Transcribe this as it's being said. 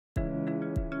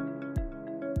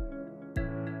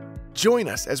Join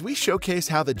us as we showcase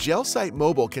how the GelSight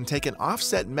Mobile can take an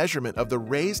offset measurement of the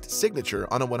raised signature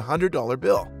on a $100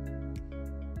 bill.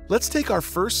 Let's take our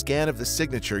first scan of the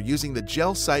signature using the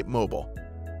GelSight Mobile.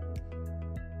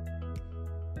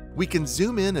 We can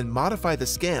zoom in and modify the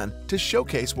scan to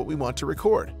showcase what we want to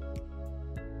record.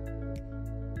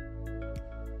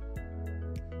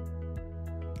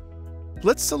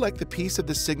 Let's select the piece of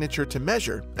the signature to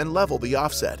measure and level the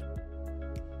offset.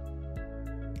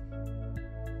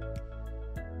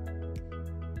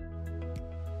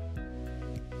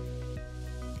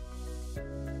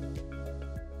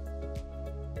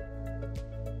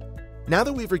 Now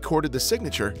that we've recorded the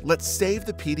signature, let's save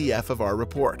the PDF of our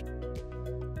report.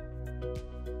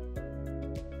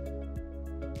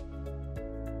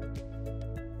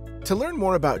 To learn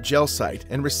more about GelSight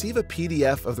and receive a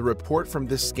PDF of the report from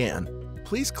this scan,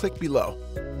 please click below.